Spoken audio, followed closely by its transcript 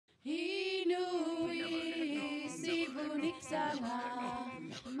Nunavut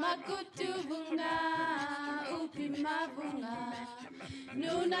Sivuniksavut, Makutubunga, Upimavunga,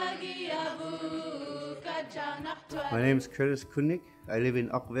 Nunagiabu, Kajanaktua. My name is Curtis Kunnik. I live in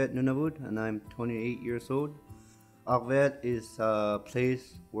Akvet, Nunavut, and I'm 28 years old. Akvet is a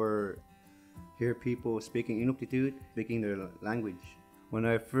place where hear people speaking Inuktitut, speaking their language. When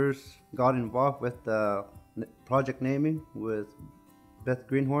I first got involved with the project naming with Beth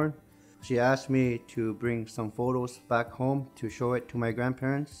Greenhorn, she asked me to bring some photos back home to show it to my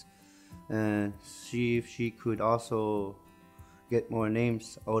grandparents and see if she could also get more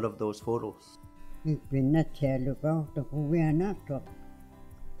names out of those photos. Hey,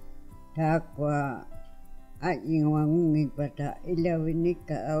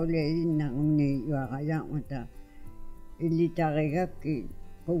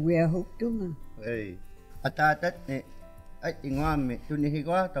 atatat ni ay ingwami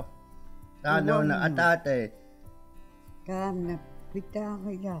tunihigwa to. Tano na atate. Kam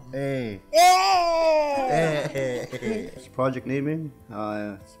pitaya. Hey. It's project naming.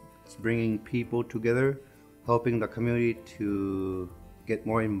 It's bringing people together, helping the community to get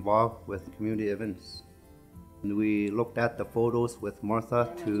more involved with community events. And we looked at the photos with Martha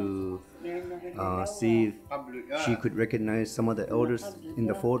to see if she could recognize some of the elders in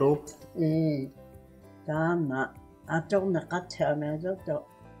the photo.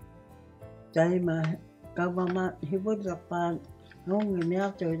 Government Hibujapan, Nung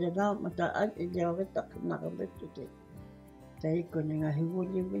Miato, the Damata, Nakabit. They couldn't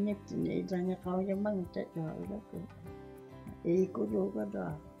have been it in the Daniel Yamang. He could over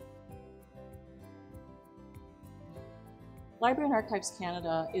there. Library and Archives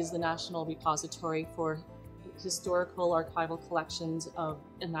Canada is the national repository for historical archival collections of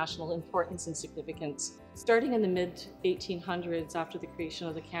national importance and significance. Starting in the mid-1800s, after the creation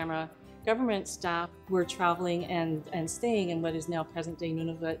of the camera, government staff were traveling and staying in what is now present-day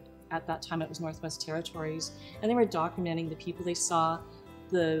Nunavut. At that time it was Northwest Territories, and they were documenting the people they saw,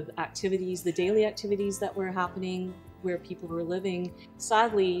 the activities, the daily activities that were happening, where people were living.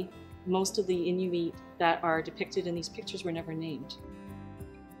 Sadly, most of the Inuit that are depicted in these pictures were never named.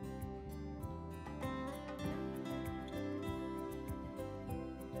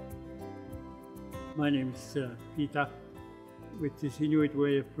 My name is Peter, with this Inuit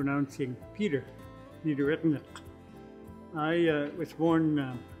way of pronouncing Peter Etnik. I was born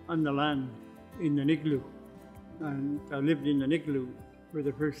on the land in the igloo, and I lived in the igloo for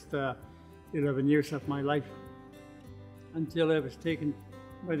the first 11 years of my life, until I was taken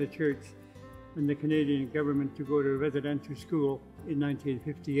by the church and the Canadian government to go to residential school in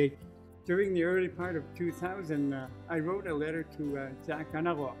 1958. During the early part of 2000, I wrote a letter to Jack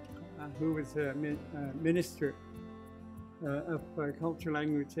Anagwa, who was a minister of culture,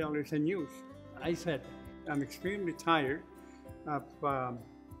 language, elders, and youth. I said, I'm extremely tired of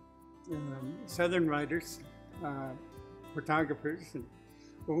Southern writers, photographers, and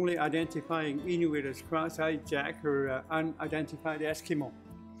only identifying Inuit as cross-eyed Jack or unidentified Eskimo.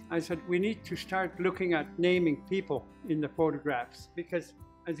 I said, we need to start looking at naming people in the photographs, because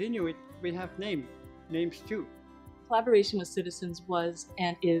as Inuit, we have names too. Collaboration with citizens was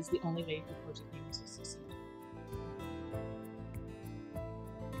and is the only way for project naming to succeed.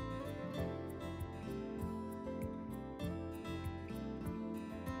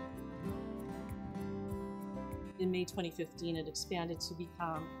 In May 2015, it expanded to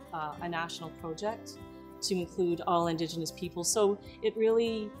become a national project to include all Indigenous people. So it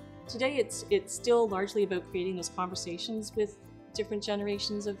really, today it's still largely about creating those conversations with different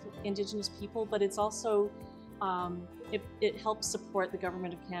generations of Indigenous people, but it's also, it helps support the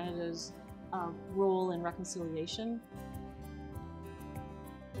Government of Canada's role in reconciliation.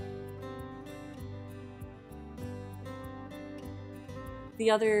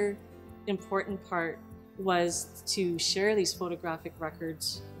 The other important part was to share these photographic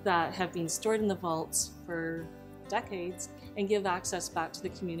records that have been stored in the vaults for decades and give access back to the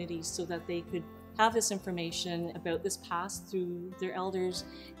communities so that they could have this information about this past through their elders,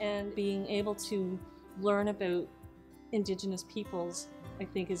 and being able to learn about Indigenous peoples, I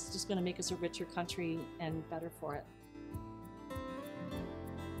think, is just going to make us a richer country and better for it.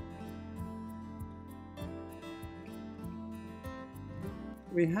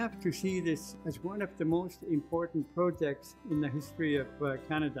 We have to see this as one of the most important projects in the history of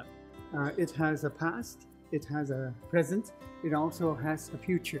Canada. It has a past, it has a present, it also has a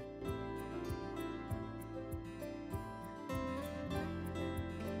future.